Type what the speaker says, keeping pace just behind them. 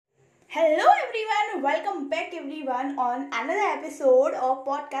Hello everyone, welcome back everyone on another episode of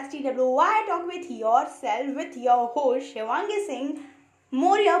Podcast TWY Talk with Yourself with your host Shivangi Singh,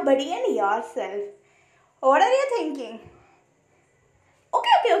 more your buddy and yourself. What are you thinking?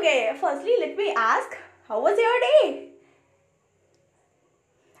 Okay. Firstly, let me ask, how was your day?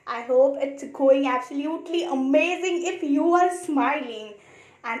 I hope it's going absolutely amazing if you are smiling.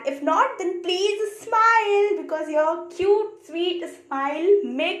 And if not, then please smile because your cute, sweet smile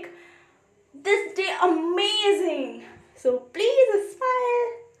make this day amazing. So please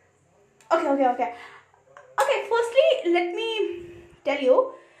smile. Okay, firstly, let me tell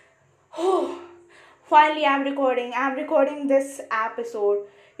you. Finally, I'm recording this episode.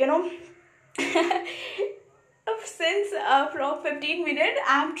 Since from 15 minutes,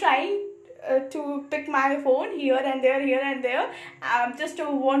 I'm trying to pick my phone here and there. Just to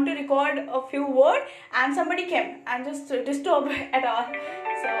want to record a few words, and somebody came and just disturb at all.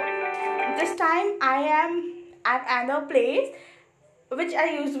 So this time I am at another place which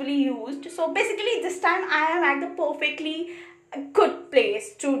I usually used. So basically, this time I am at the perfectly good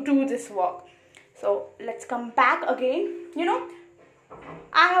place to do this work. So let's come back again.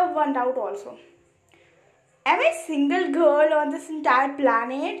 I have one doubt also. Am I single girl on this entire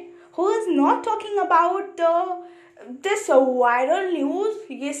planet who is not talking about this viral news,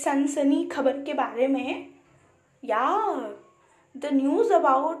 ये सनसनी खबर के बारे में? Yeah, the news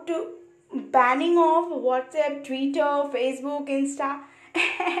about banning of WhatsApp, Twitter, Facebook, Insta.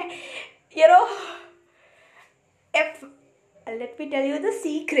 If let me tell you the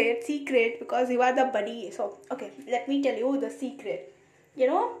secret because you are the buddy. So okay, let me tell you the secret.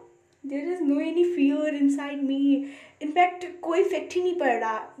 There is no any fear inside me. In fact, कोई effect ही नहीं पड़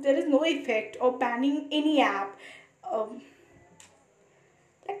रहा. There is no effect of banning any app.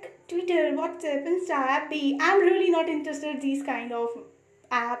 Like Twitter, WhatsApp, Insta, FB. I'm really not interested in these kind of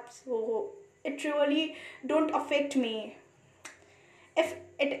apps. So it really don't affect me. If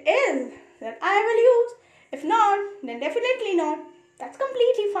it is, then I will use. If not, then definitely not. That's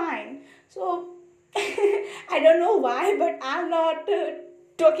completely fine. So I don't know why, but I'm not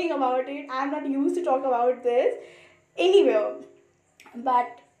talking about it. I'm not used to talk about this anywhere.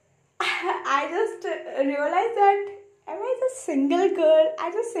 But I just realized that am I just single girl?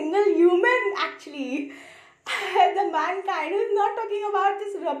 I'm just single human actually. The mankind who's not talking about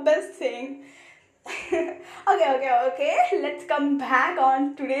this rubbish thing. Okay. Let's come back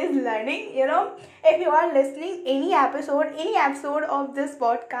on today's learning. If you are listening any episode of this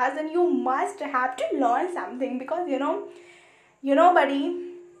podcast, then you must have to learn something because buddy,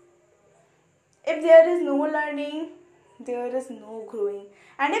 if there is no learning, there is no growing.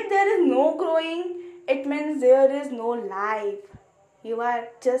 And if there is no growing, it means there is no life. You are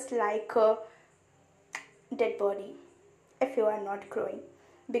just like a dead body if you are not growing.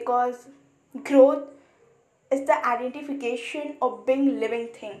 Because growth is the identification of being living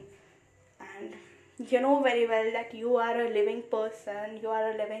thing. And you know very well that you are a living person, you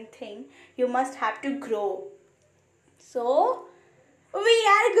are a living thing. You must have to grow. So we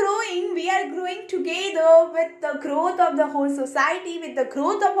are growing together with the growth of the whole society, with the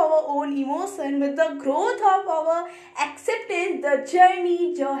growth of our own emotion, with the growth of our acceptance, the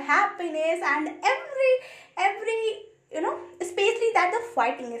journey, your happiness, and every especially that the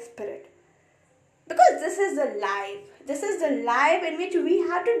fighting spirit. Because this is the life in which we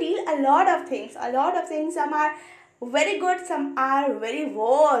have to deal a lot of things. Some are very good, some are very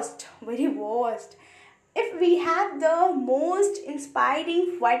worst. If we have the most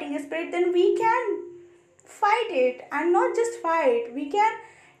inspiring fighting spirit, then we can fight it, and not just fight. We can,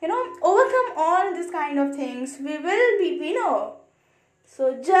 overcome all this kind of things. We will be winner.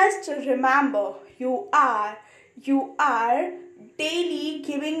 So just remember, you are daily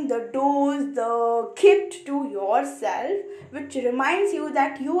giving the dose, the gift to yourself, which reminds you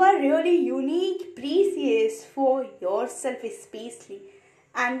that you are really unique, precious for yourself especially,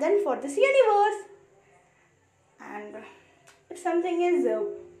 and then for this universe. And if something is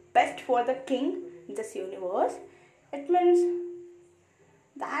best for the king, this universe, it means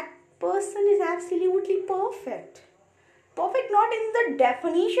that person is absolutely perfect. Perfect not in the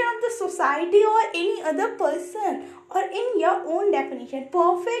definition of the society or any other person or in your own definition.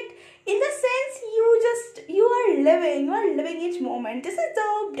 Perfect in the sense you are living each moment. This is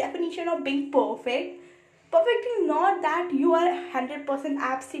the definition of being perfect. Perfect is not that you are 100%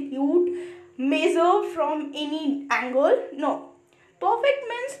 absolute measure from any angle. No. Perfect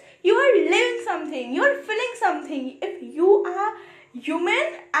means you are living something, you are feeling something. If you are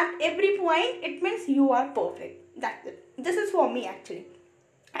human at every point, it means you are perfect. That's it. This is for me actually.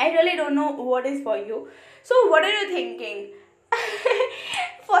 I really don't know what is for you. So what are you thinking?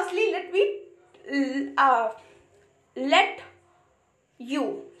 Firstly, let let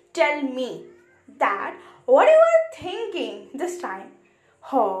you tell me that what you are thinking this time.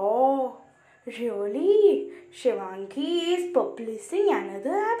 Oh, really? Shivangi is publishing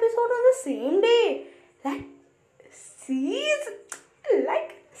another episode on the same day. Like, she's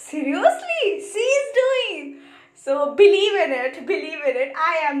like seriously, she's doing. So believe in it.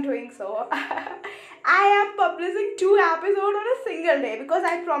 I am doing so. I am publishing 2 episodes on a single day because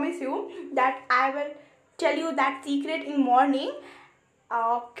I promise you that I will tell you that secret in morning.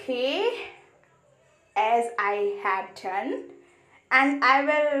 Okay, as I had done, and I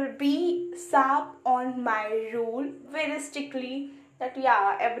will be sharp on my rule very strictly that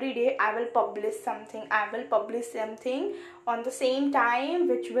yeah, every day I will publish something. I will publish something on the same time,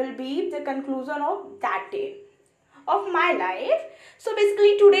 which will be the conclusion of that day of my life. So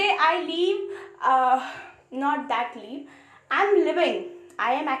basically today I leave, not that leave, I'm living.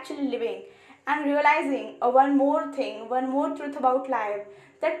 I am actually living and realizing one more thing, one more truth about life,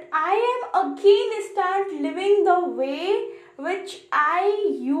 that I am again start living the way which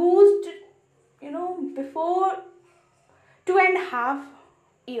I used, before 2.5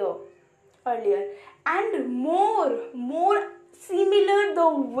 years earlier, and more similar the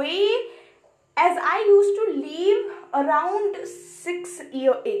way as I used to live around 6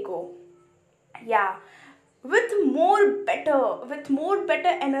 years ago. Yeah, with more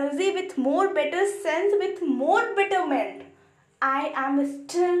better energy, with more better sense, with more betterment. I am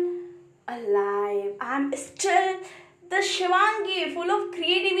still alive. I am still the Shivangi, full of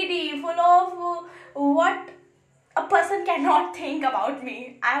creativity, full of what a person cannot think about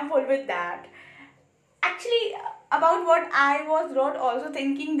me. I am full with that. Actually, about what I was not also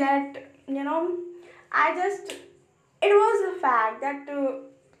thinking that, I just, it was a fact that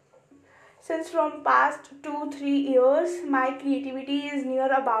since from past 2-3 years, my creativity is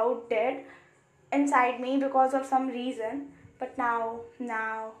near about dead inside me because of some reason. But now,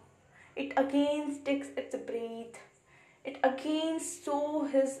 it again takes its breath. It again show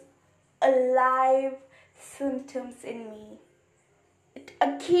his alive symptoms in me. It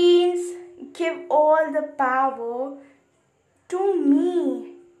again give all the power to me.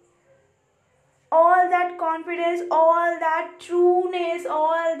 All that confidence, all that trueness,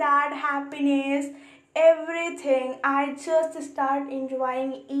 all that happiness, everything. I just start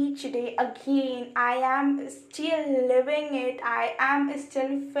enjoying each day again. I am still living it. I am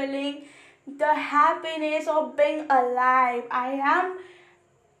still feeling the happiness of being alive. I am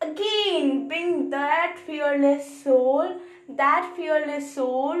again being that fearless soul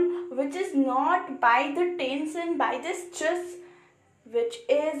which is not by the tension, by the stress, which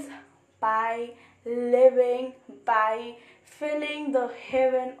is by living, by feeling the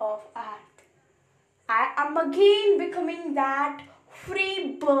heaven of earth. I am again becoming that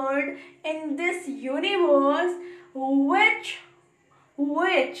free bird in this universe which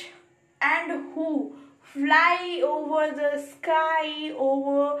and who fly over the sky,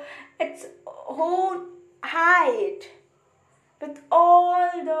 over its whole height, with all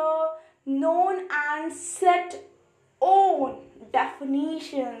the known and set own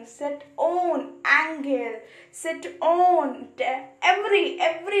definition, set own angle, set own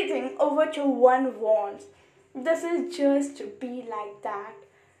everything which one wants. This is just be like that.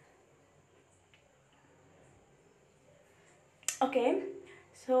 Okay,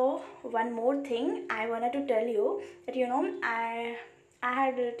 so one more thing I wanted to tell you that I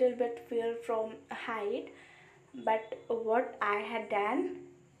had a little bit fear from height, but what I had done,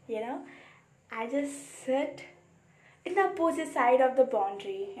 I just sit in the opposite side of the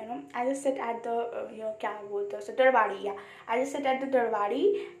boundary. I just sit at the क्या बोलते हैं उसे, दरबारी. Yeah, I just sit at the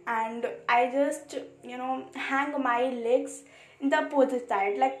darbari and I just hang my legs in the opposite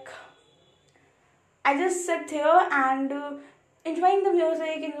side. Like I just sit here and enjoying the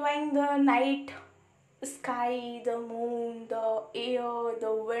music, enjoying the night sky, the moon, the air,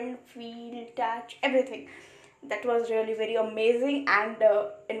 the wind, feel, touch, everything. That was really very amazing, and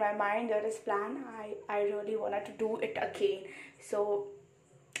in my mind there is plan. I really wanted to do it again. So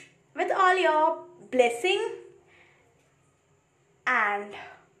with all your blessing and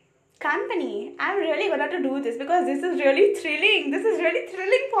company, I'm really gonna to do this because this is really thrilling. This is really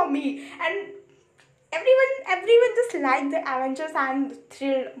thrilling for me, and everyone just like the adventures and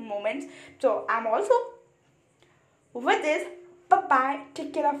thrill moments. So I'm also with this. Bye bye.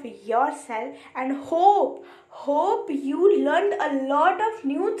 Take care of yourself and hope you learned a lot of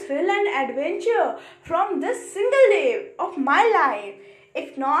new thrill and adventure from this single day of my life.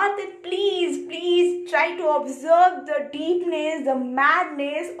 If not, then please try to observe the deepness, the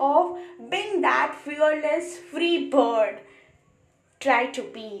madness of being that fearless free bird. Try to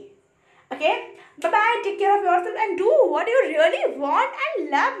be. Okay, bye bye, take care of yourself and do what you really want and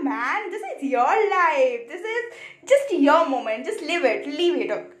love, man. This is your life, this is just your moment, just live it, leave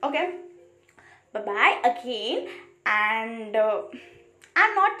it. Okay, bye bye again. And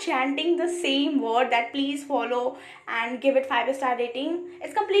I'm not chanting the same word that please follow and give it 5-star rating.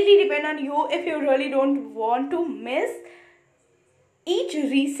 It's completely depend on you. If you really don't want to miss each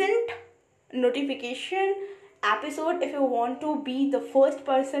recent notification episode, if you want to be the first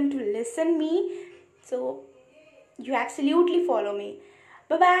person to listen me, so you absolutely follow me.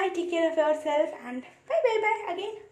 Bye bye, take care of yourself, and bye bye bye again.